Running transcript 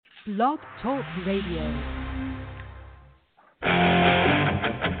Blog Talk Radio.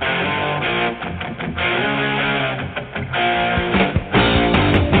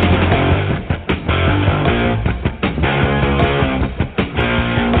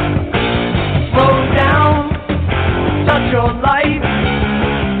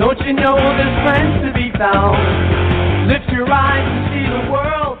 Don't you know there's friends to be found? Lift your eyes to see the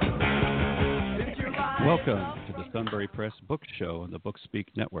world. Welcome to the Sunbury Press Book Show on the BookSpeak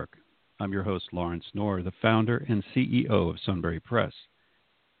Network. I'm your host, Lawrence Knorr, the founder and CEO of Sunbury Press.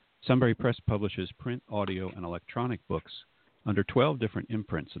 Sunbury Press publishes print, audio, and electronic books under 12 different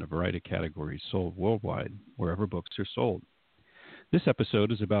imprints in a variety of categories sold worldwide, wherever books are sold. This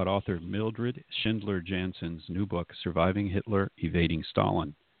episode is about author Mildred Schindler Jansen's new book, Surviving Hitler, Evading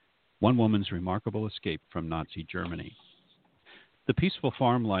Stalin, One Woman's Remarkable Escape from Nazi Germany. The peaceful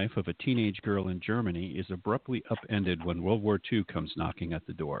farm life of a teenage girl in Germany is abruptly upended when World War II comes knocking at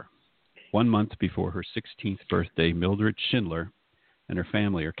the door. 1 month before her 16th birthday, Mildred Schindler and her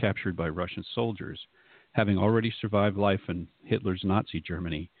family are captured by Russian soldiers. Having already survived life in Hitler's Nazi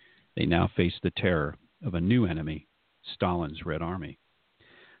Germany, they now face the terror of a new enemy, Stalin's Red Army.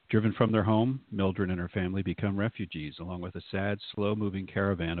 Driven from their home, Mildred and her family become refugees, along with a sad, slow-moving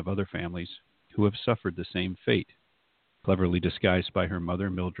caravan of other families who have suffered the same fate. Cleverly disguised by her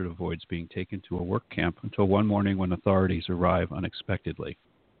mother, Mildred avoids being taken to a work camp until one morning when authorities arrive unexpectedly.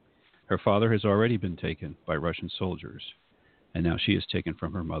 Her father has already been taken by Russian soldiers, and now she is taken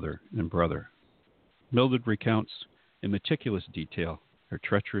from her mother and brother. Mildred recounts in meticulous detail her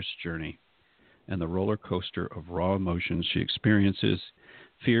treacherous journey and the roller coaster of raw emotions she experiences: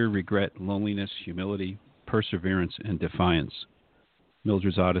 fear, regret, loneliness, humility, perseverance, and defiance.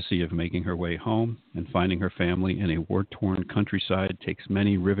 Mildred's odyssey of making her way home and finding her family in a war-torn countryside takes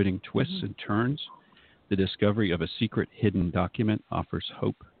many riveting twists and turns. The discovery of a secret hidden document offers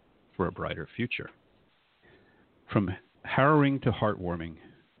hope for a brighter future. From harrowing to heartwarming,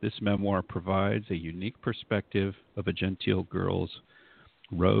 this memoir provides a unique perspective of a Gentile girl's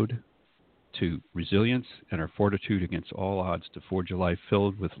road to resilience and her fortitude against all odds to forge a life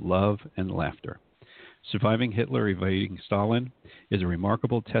filled with love and laughter. Surviving Hitler, Evading Stalin is a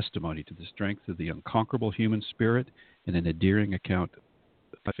remarkable testimony to the strength of the unconquerable human spirit and an endearing account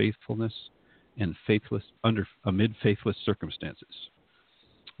of faithfulness and amid faithless circumstances.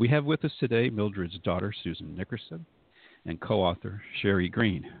 We have with us today Mildred's daughter, Susan Nickerson, and co-author Sherry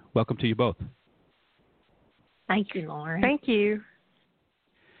Green. Welcome to you both. Thank you, Lauren. Thank you.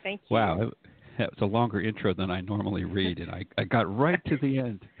 Thank you. Wow, that was a longer intro than I normally read, and I got right to the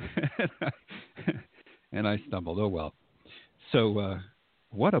end, and I stumbled. Oh, well. So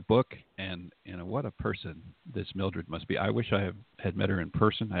what a book and what a person this Mildred must be. I wish I had met her in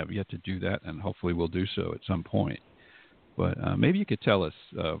person. I have yet to do that, and hopefully we'll do so at some point. But maybe you could tell us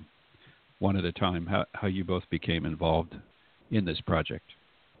one at a time how you both became involved in this project.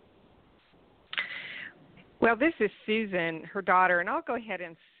 Well, this is Susan, her daughter, and I'll go ahead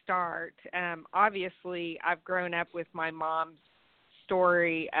and start. Obviously, I've grown up with my mom's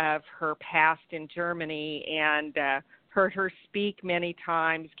story of her past in Germany and heard her speak many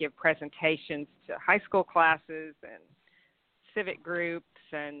times, give presentations to high school classes and civic groups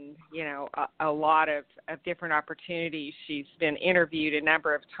and, you know, a lot of different opportunities. She's been interviewed a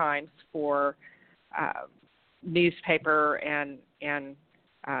number of times for newspaper and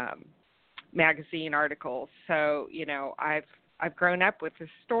magazine articles. So, you know, I've grown up with this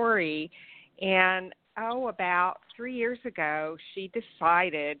story, and about 3 years ago, she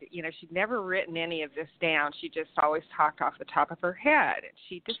decided, you know, she'd never written any of this down. She just always talked off the top of her head. And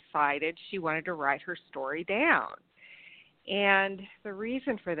she decided she wanted to write her story down. And the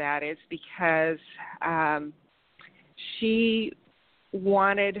reason for that is because she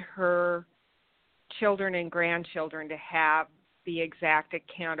wanted her children and grandchildren to have the exact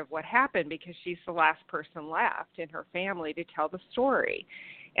account of what happened, because she's the last person left in her family to tell the story.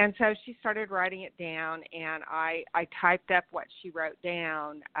 And so she started writing it down, and I typed up what she wrote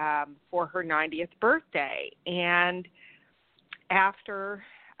down for her 90th birthday. And after,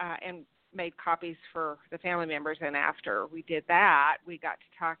 and made copies for the family members, and after we did that, we got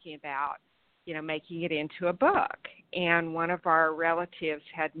to talking about, you know, making it into a book. And one of our relatives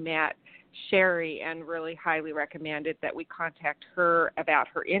had met Sherry and really highly recommended that we contact her about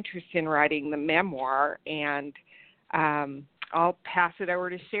her interest in writing the memoir. And I'll pass it over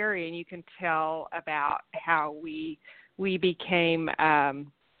to Sherry, and you can tell about how we became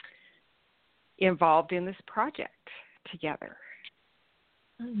involved in this project together.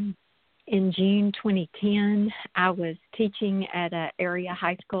 In June 2010, I was teaching at an area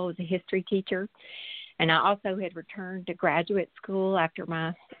high school as a history teacher, And I also had returned to graduate school after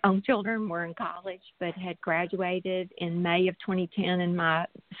my own children were in college, but had graduated in May of 2010, and my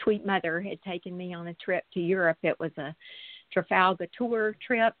sweet mother had taken me on a trip to Europe. It was a Trafalgar tour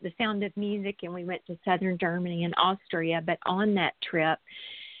trip, The Sound of Music, and we went to southern Germany and Austria. But on that trip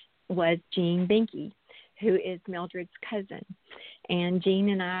was Jean Binky, who is Mildred's cousin. And Jean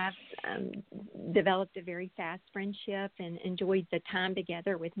and I developed a very fast friendship and enjoyed the time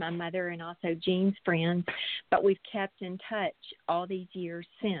together with my mother and also Jean's friends. But we've kept in touch all these years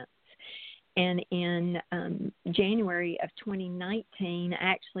since. And in January of 2019, I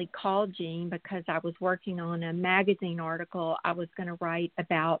actually called Jean because I was working on a magazine article I was going to write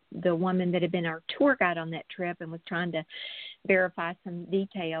about the woman that had been our tour guide on that trip, and was trying to verify some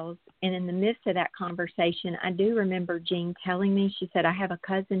details. And in the midst of that conversation, I do remember Jean telling me, she said, I have a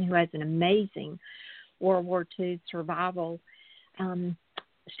cousin who has an amazing World War II survival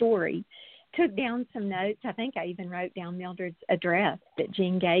story. Took down some notes. I think I even wrote down Mildred's address that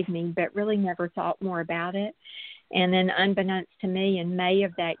Jean gave me, but really never thought more about it. And then unbeknownst to me, in May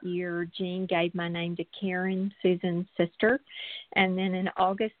of that year, Jean gave my name to Karen, Susan's sister. And then in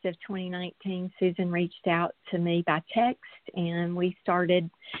August of 2019, Susan reached out to me by text, and we started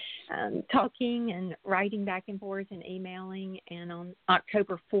talking and writing back and forth and emailing. And on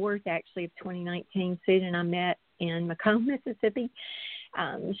October 4th, actually, of 2019, Susan and I met in Macomb, Mississippi.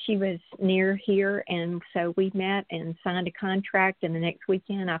 She was near here, and so we met and signed a contract, and the next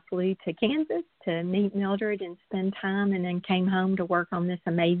weekend I flew to Kansas to meet Mildred and spend time, and then came home to work on this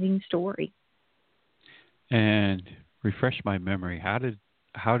amazing story. And refresh my memory, how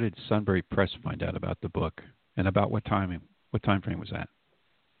did Sunbury Press find out about the book, and about what time frame was that?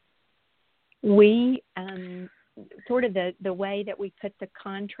 We sort of the way that we put the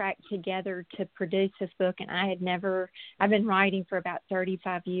contract together to produce this book, and I've been writing for about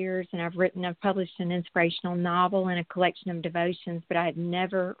 35 years, and I've published an inspirational novel and a collection of devotions, but I had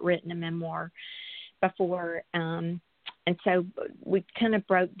never written a memoir before. And so we kind of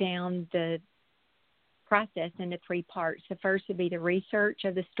broke down the process into three parts. The first would be the research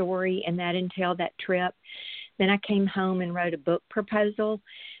of the story, and that entailed that trip. Then I came home and wrote a book proposal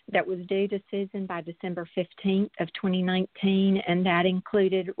that was due to Susan by December 15th of 2019, and that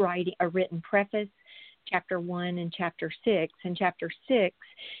included writing a written preface, Chapter 1 and Chapter 6. And Chapter 6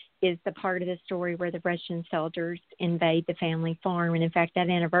 is the part of the story where the Russian soldiers invade the family farm. And in fact, that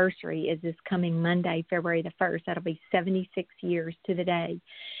anniversary is this coming Monday, February the 1st. That'll be 76 years to the day.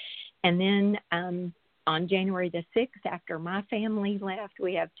 And then on January the 6th, after my family left,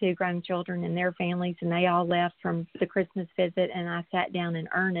 we have two grown children and their families, and they all left from the Christmas visit, and I sat down in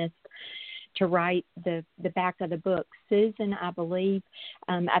earnest to write the back of the book. Susan, I believe,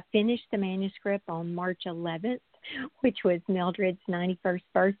 I finished the manuscript on March 11th, which was Mildred's 91st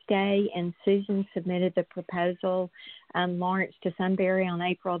birthday, and Susan submitted the proposal, Lawrence, to Sunbury on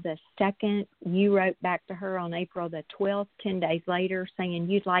April the 2nd. You wrote back to her on April the 12th, 10 days later, saying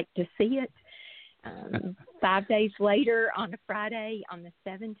you'd like to see it. 5 days later, on a Friday, on the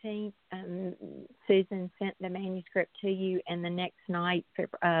 17th, Susan sent the manuscript to you, and the next night,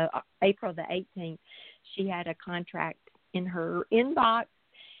 April the 18th, she had a contract in her inbox,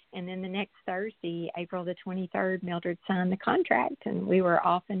 and then the next Thursday, April the 23rd, Mildred signed the contract, and we were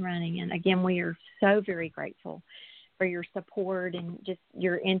off and running. And again, we are so very grateful for your support and just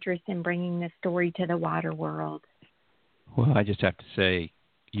your interest in bringing this story to the wider world. Well, I just have to say,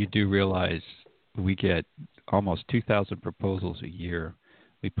 you do realize we get almost 2,000 proposals a year.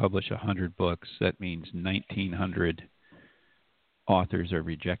 We publish 100 books. That means 1,900 authors are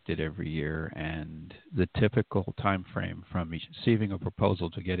rejected every year, and the typical time frame from receiving a proposal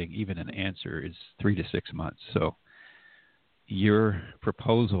to getting even an answer is 3 to 6 months. So your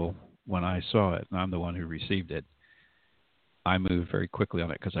proposal, when I saw it, and I'm the one who received it, I moved very quickly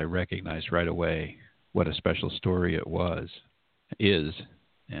on it because I recognized right away what a special story it is.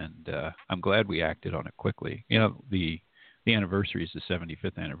 And I'm glad we acted on it quickly. You know, the anniversary is the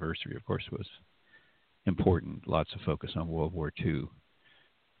 75th anniversary, of course, was important. Lots of focus on World War II.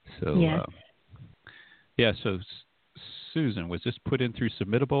 So, yes. So Susan, was this put in through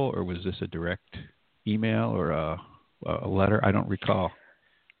Submittable, or was this a direct email or a letter? I don't recall.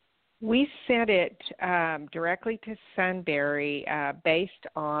 We sent it directly to Sunbury based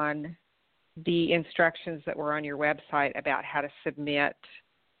on the instructions that were on your website about how to submit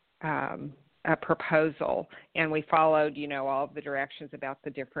a proposal, and we followed, all of the directions about the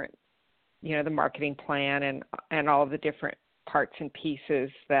different, the marketing plan and all of the different parts and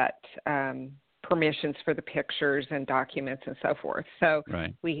pieces that permissions for the pictures and documents and so forth. So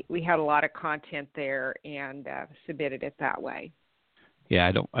right. we had a lot of content there and submitted it that way. yeah,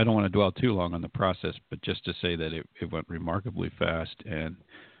 I don't want to dwell too long on the process, but just to say that it went remarkably fast, and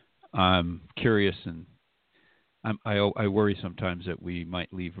I'm curious, and I worry sometimes that we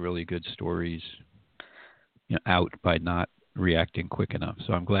might leave really good stories out by not reacting quick enough.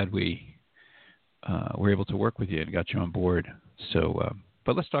 So I'm glad we were able to work with you and got you on board. So,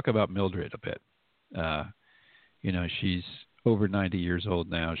 but let's talk about Mildred a bit. She's over 90 years old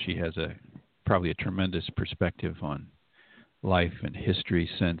now. She has probably a tremendous perspective on life and history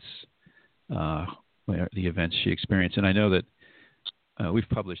since the events she experienced. And I know that we've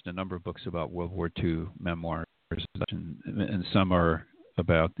published a number of books about World War II memoirs, and some are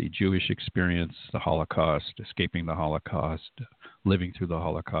about the Jewish experience, the Holocaust, escaping the Holocaust, living through the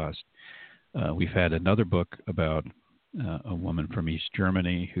Holocaust. We've had another book about a woman from East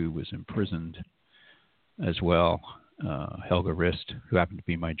Germany who was imprisoned as well, Helga Rist, who happened to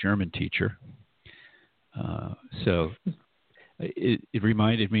be my German teacher. So it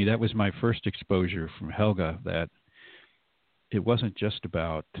reminded me, that was my first exposure from Helga, that it wasn't just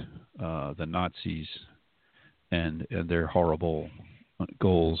about the Nazis and their horrible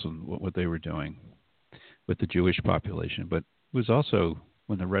goals and what they were doing with the Jewish population, but it was also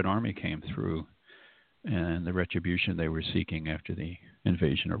when the Red Army came through and the retribution they were seeking after the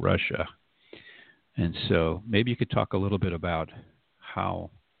invasion of Russia. And so maybe you could talk a little bit about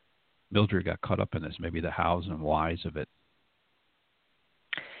how Mildred got caught up in this, maybe the hows and whys of it.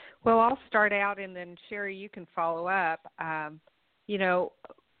 Well, I'll start out, and then Sherry, you can follow up.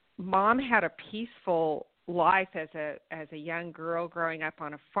 Mom had a peaceful life as a young girl growing up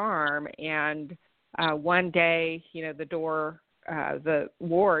on a farm, and one day, the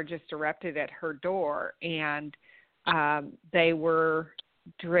war just erupted at her door, and they were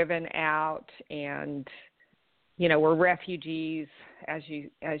driven out, and were refugees, as you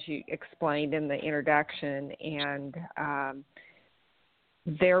explained in the introduction, and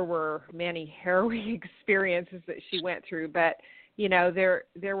there were many harrowing experiences that she went through, but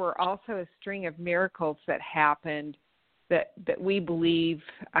there were also a string of miracles that happened that we believe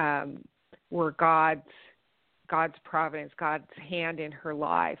were God's providence, God's hand in her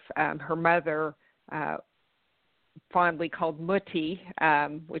life. Her mother, fondly called Mutti,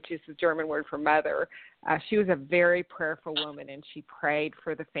 which is the German word for mother, she was a very prayerful woman, and she prayed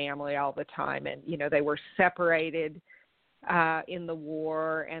for the family all the time. And they were separated in the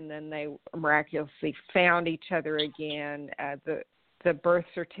war, and then they miraculously found each other again. The birth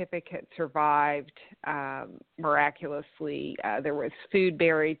certificate survived miraculously. There was food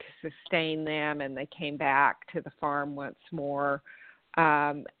buried to sustain them, and they came back to the farm once more.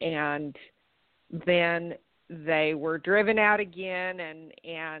 And then they were driven out again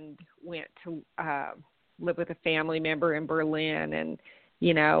and went to live with a family member in Berlin. And,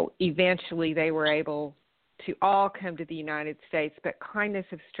 eventually they were able to all come to the United States, but kindness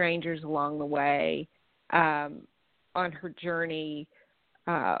of strangers along the way on her journey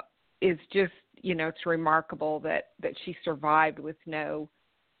is just, it's remarkable that she survived with no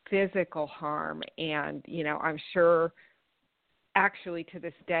physical harm. And, I'm sure actually to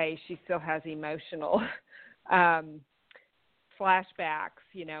this day she still has emotional flashbacks,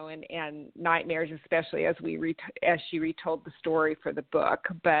 and nightmares, especially as she retold the story for the book.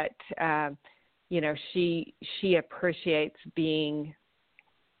 But she appreciates being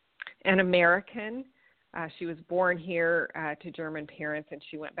an American. She was born here to German parents, and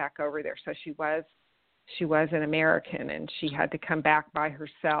she went back over there. So she was an American, and she had to come back by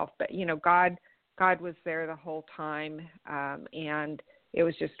herself. But God was there the whole time, and it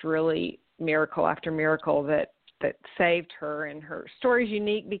was just really miracle after miracle that saved her. And her story is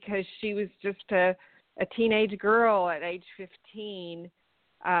unique because she was just a teenage girl at age 15.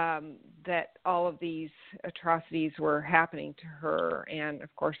 That all of these atrocities were happening to her, and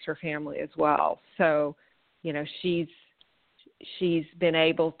of course her family as well. So, she's been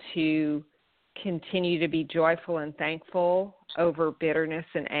able to continue to be joyful and thankful over bitterness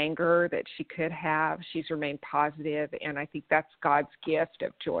and anger that she could have. She's remained positive, and I think that's God's gift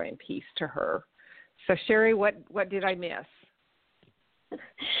of joy and peace to her. So, Sherry, what did I miss? I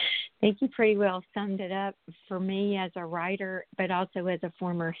think you pretty well summed it up. For me as a writer, but also as a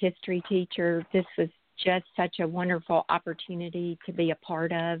former history teacher, this was just such a wonderful opportunity to be a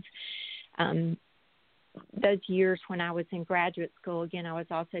part of. Those years when I was in graduate school, again, I was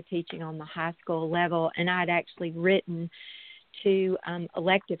also teaching on the high school level, and I'd actually written 2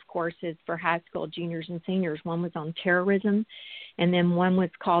 elective courses for high school juniors and seniors. One was on terrorism, and then one was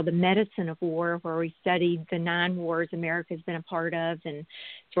called The Medicine of War, where we studied the 9 wars America's been a part of and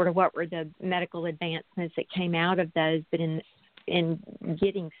sort of what were the medical advancements that came out of those. But in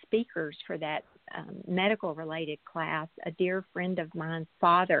getting speakers for that medical-related class, a dear friend of mine's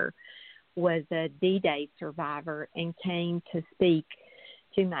father was a D-Day survivor and came to speak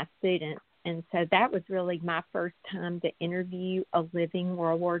to my students. And so that was really my first time to interview a living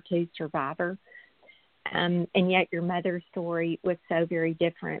World War II survivor. And yet your mother's story was so very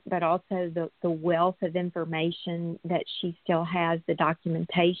different, but also the wealth of information that she still has, the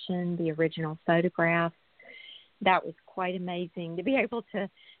documentation, the original photographs. That was quite amazing to be able to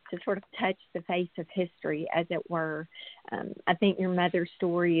sort of touch the face of history, as it were. I think your mother's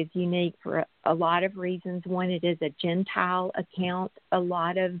story is unique for a lot of reasons. One, it is a Gentile account. A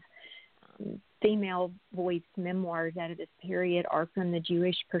lot of female-voiced memoirs out of this period are from the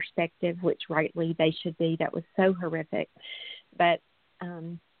Jewish perspective, which rightly they should be. That was so horrific. But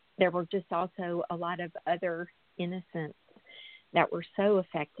there were just also a lot of other innocents that were so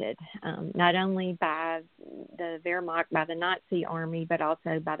affected, not only by the Wehrmacht, by the Nazi army, but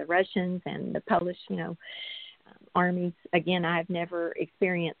also by the Russians and the Polish, armies. Again, I've never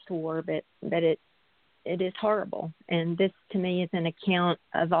experienced war, but it is horrible. And this, to me, is an account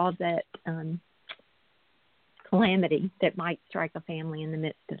of all that calamity that might strike a family in the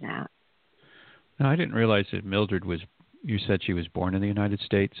midst of that. No, I didn't realize that Mildred you said she was born in the United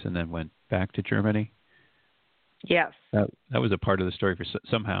States and then went back to Germany. Yes. That was a part of the story for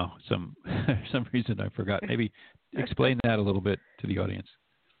somehow, some reason I forgot. Maybe explain that a little bit to the audience.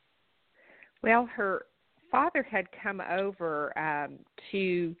 Well, her father had come over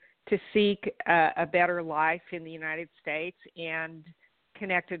to seek a better life in the United States and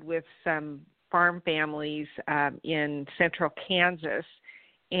connected with some farm families in central Kansas.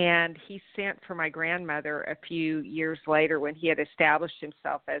 And he sent for my grandmother a few years later when he had established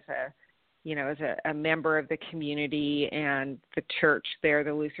himself as a member of the community and the church there,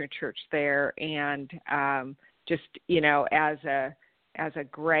 the Lutheran church there, and just as a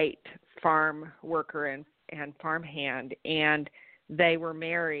great farm worker and farmhand. And they were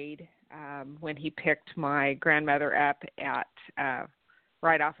married when he picked my grandmother up at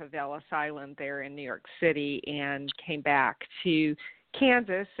right off of Ellis Island there in New York City, and came back to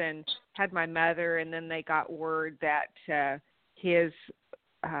Kansas and had my mother. And then they got word that his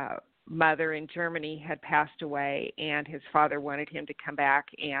mother in Germany had passed away, and his father wanted him to come back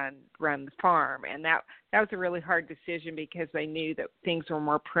and run the farm. And that was a really hard decision because they knew that things were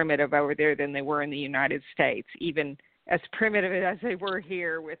more primitive over there than they were in the United States. Even as primitive as they were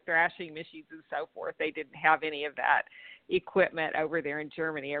here with thrashing machines and so forth, they didn't have any of that equipment over there in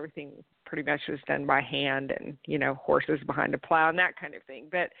Germany. Everything pretty much was done by hand and, horses behind a plow and that kind of thing.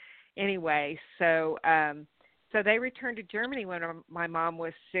 But anyway, so they returned to Germany when my mom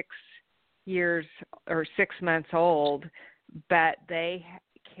was 6 months old, but they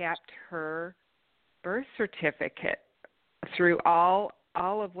kept her birth certificate through all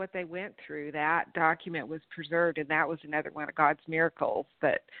of what they went through. That document was preserved, and that was another one of God's miracles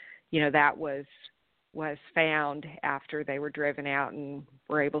that, that was found after they were driven out and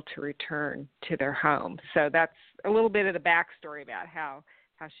were able to return to their home. So that's a little bit of the backstory about how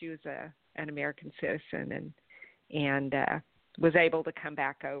she was an American citizen and was able to come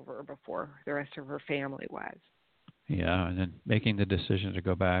back over before the rest of her family was. Yeah, and then making the decision to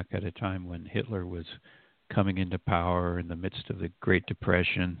go back at a time when Hitler was coming into power in the midst of the Great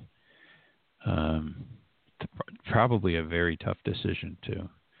Depression, probably a very tough decision to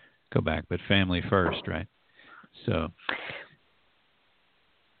go back, but family first, right? So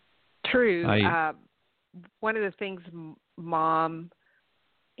true. One of the things Mom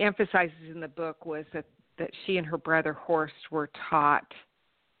emphasizes in the book was that she and her brother Horst were taught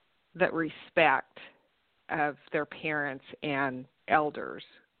that respect of their parents and elders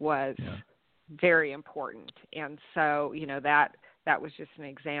was very important. And so, that was just an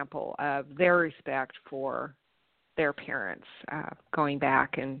example of their respect for their parents going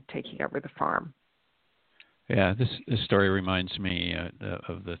back and taking over the farm. Yeah, this story reminds me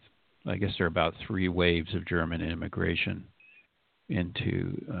of I guess there are about 3 waves of German immigration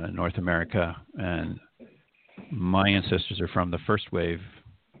into North America, and my ancestors are from the first wave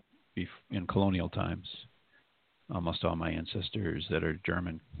in colonial times. Almost all my ancestors that are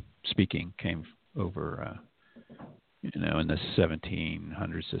German speaking came over, in the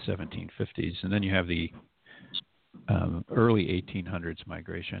 1700s to 1750s, and then you have the early 1800s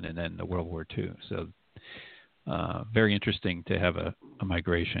migration, and then the World War II. So very interesting to have a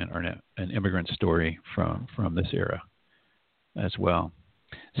migration or an immigrant story from this era as well.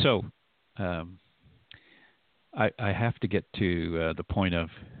 So I have to get to the point of,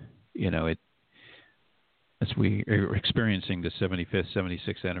 as we are experiencing the 75th,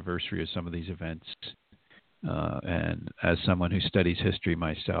 76th anniversary of some of these events, And as someone who studies history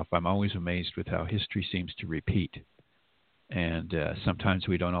myself, I'm always amazed with how history seems to repeat. And sometimes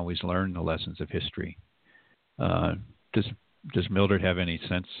we don't always learn the lessons of history. Does Mildred have any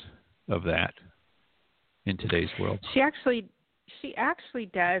sense of that in today's world? She actually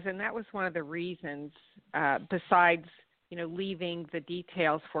does, and that was one of the reasons, besides, leaving the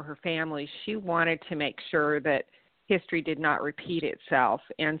details for her family, she wanted to make sure that history did not repeat itself.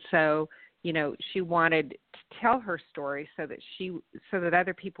 And so, she wanted to tell her story so that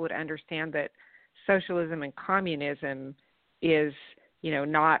other people would understand that socialism and communism is,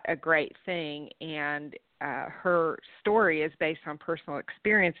 not a great thing. And her story is based on personal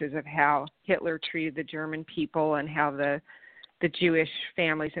experiences of how Hitler treated the German people and how the Jewish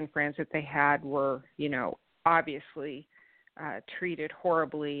families and friends that they had were, obviously treated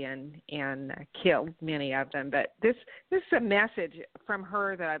horribly and killed many of them. But this is a message from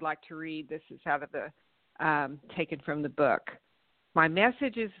her that I'd like to read. This is out of the taken from the book. My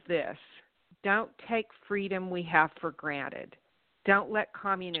message is this: don't take freedom we have for granted. Don't let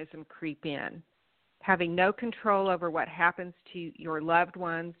communism creep in. Having no control over what happens to your loved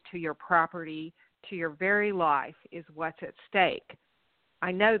ones, to your property, to your very life is what's at stake.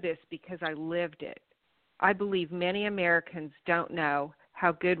 I know this because I lived it. I believe many Americans don't know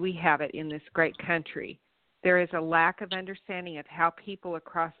how good we have it in this great country. There is a lack of understanding of how people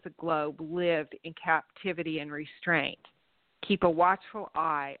across the globe lived in captivity and restraint. Keep a watchful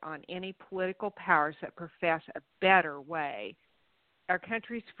eye on any political powers that profess a better way. Our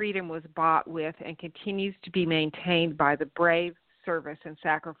country's freedom was bought with and continues to be maintained by the brave service and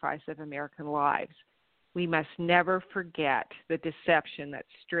sacrifice of American lives. We must never forget the deception that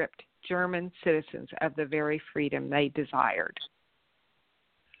stripped German citizens of the very freedom they desired.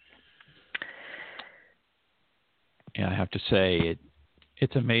 Yeah, I have to say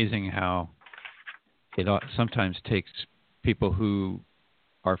it's amazing how it sometimes takes people who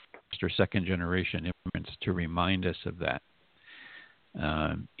are first or second generation immigrants to remind us of that.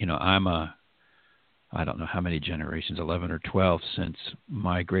 I don't know how many generations, 11 or 12, since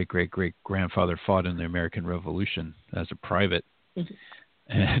my great-great-great-grandfather fought in the American Revolution as a private. Mm-hmm.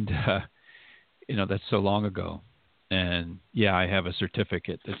 And, that's so long ago. And, yeah, I have a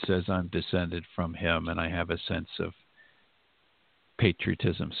certificate that says I'm descended from him, and I have a sense of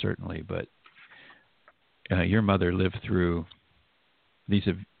patriotism, certainly. But your mother lived through these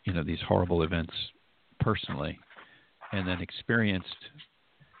horrible events personally, and then experienced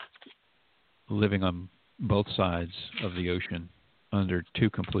living on both sides of the ocean under two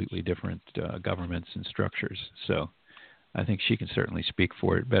completely different governments and structures. So I think she can certainly speak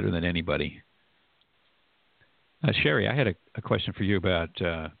for it better than anybody. Sherry, I had a question for you about,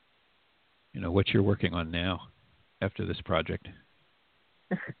 what you're working on now after this project.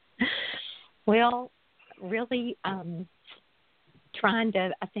 Well, really trying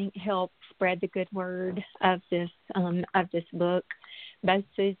to, I think, help spread the good word of this book. Both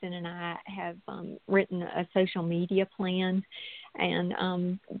Susan and I have written a social media plan,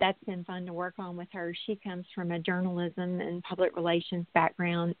 and that's been fun to work on with her. She comes from a journalism and public relations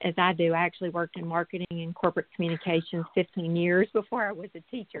background, as I do. I actually worked in marketing and corporate communications 15 years before I was a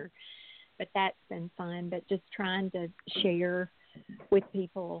teacher, but that's been fun. But just trying to share with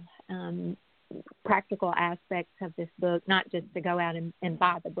people practical aspects of this book, not just to go out and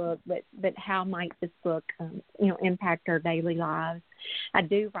buy the book, but how might this book, impact our daily lives. I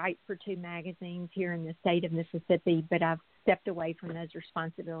do write for 2 magazines here in the state of Mississippi, but I've stepped away from those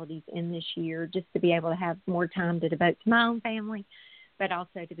responsibilities in this year just to be able to have more time to devote to my own family, but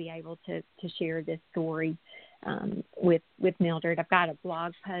also to be able to share this story with Mildred. I've got a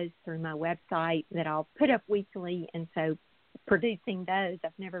blog post through my website that I'll put up weekly, and so producing those,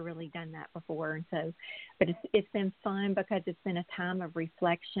 I've never really done that before, and so, but it's been fun because it's been a time of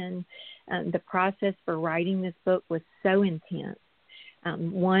reflection. The process for writing this book was so intense.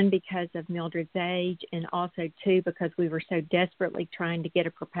 1, because of Mildred's age, and also 2, because we were so desperately trying to get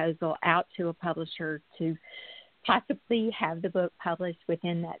a proposal out to a publisher to possibly have the book published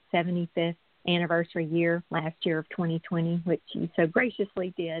within that 75th anniversary year, last year of 2020, which you so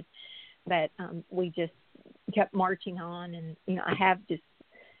graciously did. But we just kept marching on, and I have just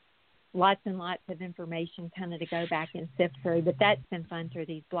lots and lots of information kind of to go back and sift through. But that's been fun through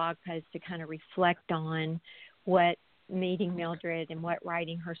these blog posts to kind of reflect on what meeting Mildred and what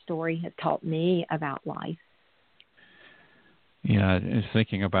writing her story has taught me about life. Yeah,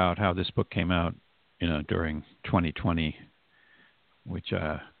 thinking about how this book came out, during 2020, which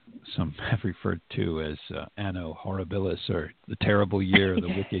some have referred to as Anno Horribilis, or the terrible year, the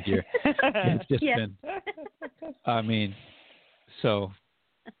wicked year. It's just been, so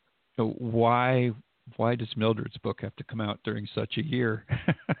why why does Mildred's book have to come out during such a year?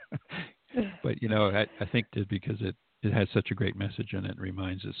 But, I think that because it has such a great message and it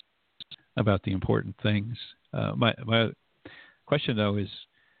reminds us about the important things. My question, though, is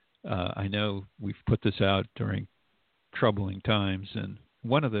I know we've put this out during troubling times, and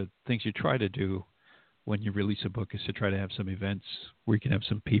one of the things you try to do when you release a book is to try to have some events where you can have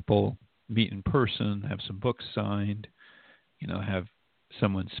some people meet in person, have some books signed, have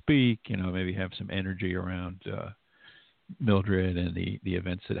someone speak, maybe have some energy around Mildred and the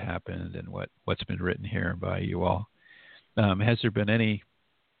events that happened and what's been written here by you all. Has there been anything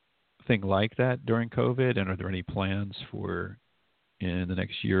like that during COVID, and are there any plans for in the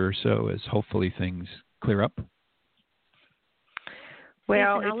next year or so as hopefully things clear up?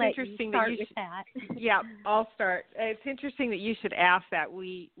 Well, Listen, it's interesting that you Yeah, I'll start. It's interesting that you should ask that.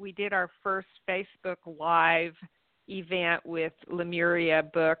 We did our first Facebook Live event with Lemuria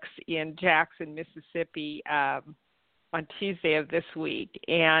Books in Jackson, Mississippi, on Tuesday of this week,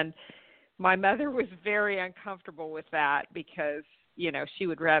 and my mother was very uncomfortable with that because she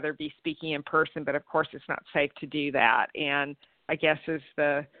would rather be speaking in person, but of course it's not safe to do that. And I guess as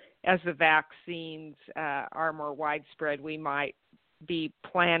the vaccines are more widespread, we might be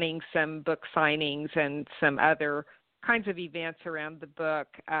planning some book signings and some other kinds of events around the book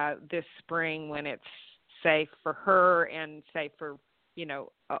this spring when it's safe for her and safe for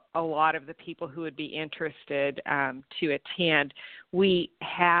a lot of the people who would be interested to attend. We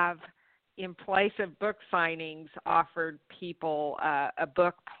have, in place of book signings, offered people a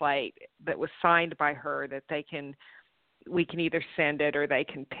book plate that was signed by her that we can either send it or they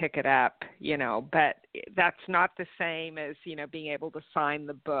can pick it up, but that's not the same as, being able to sign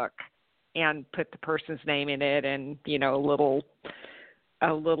the book and put the person's name in it and,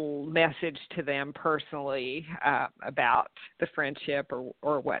 a little message to them personally about the friendship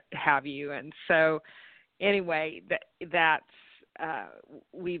or what have you. And so anyway, that's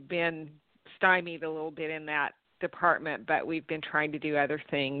we've been stymied a little bit in that department, but we've been trying to do other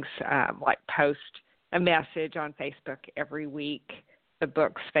things like post a message on Facebook every week, the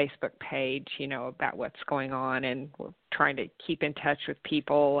book's Facebook page, about what's going on, and we're trying to keep in touch with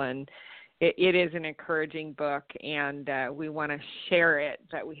people. And it is an encouraging book, and we want to share it,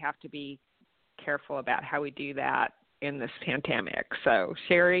 but we have to be careful about how we do that in this pandemic. So,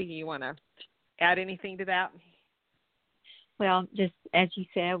 Sherry, you want to add anything to that? Well, just as you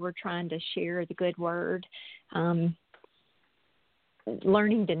said, we're trying to share the good word.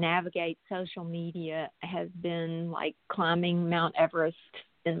 Learning to navigate social media has been like climbing Mount Everest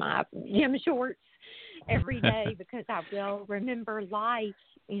in my gym shorts every day because I will remember life,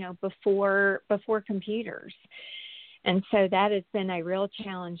 before computers. And so that has been a real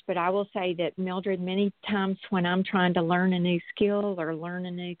challenge. But I will say that, Mildred, many times when I'm trying to learn a new skill or learn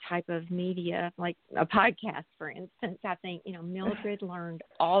a new type of media, like a podcast, for instance, I think, Mildred learned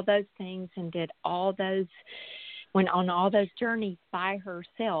all those things and did all those, went on all those journeys by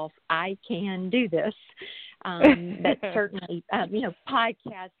herself. I can do this. But certainly,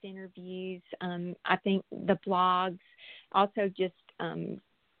 podcast interviews, I think the blogs, also just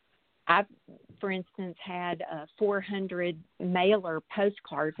I've, for instance, had 400 mailer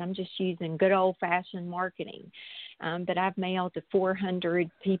postcards. I'm just using good old-fashioned marketing that I've mailed to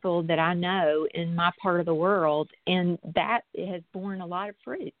 400 people that I know in my part of the world, and that has borne a lot of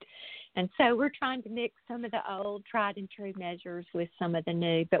fruit. And so we're trying to mix some of the old tried and true measures with some of the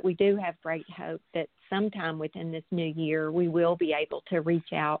new, but we do have great hope that sometime within this new year we will be able to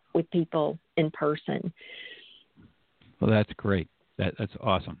reach out with people in person. Well, that's great. That's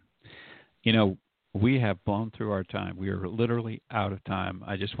awesome. We have blown through our time. We are literally out of time.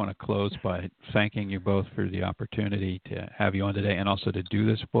 I just want to close by thanking you both for the opportunity to have you on today and also to do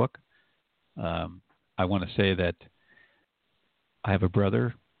this book. I want to say that I have a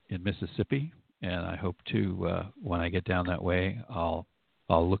brother in Mississippi, and I hope to, when I get down that way, I'll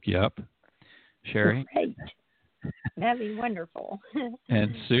look you up. Sherry? Great. That'd be wonderful.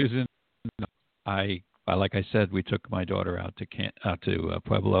 And Susan, like I said, we took my daughter out to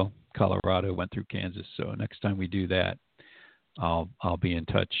Pueblo, Colorado, went through Kansas. So next time we do that, I'll be in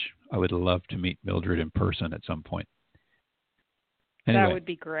touch. I would love to meet Mildred in person at some point. Anyway, that would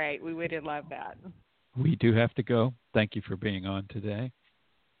be great. We would love that. We do have to go. Thank you for being on today.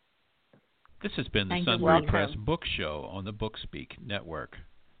 This has been the Sunbury Press Book Show on the BookSpeak Network.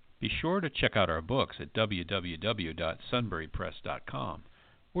 Be sure to check out our books at www.sunburypress.com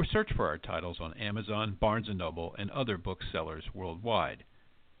or search for our titles on Amazon, Barnes & Noble, and other booksellers worldwide.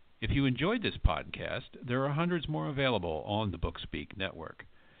 If you enjoyed this podcast, there are hundreds more available on the BookSpeak Network.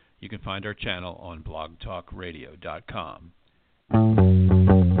 You can find our channel on blogtalkradio.com.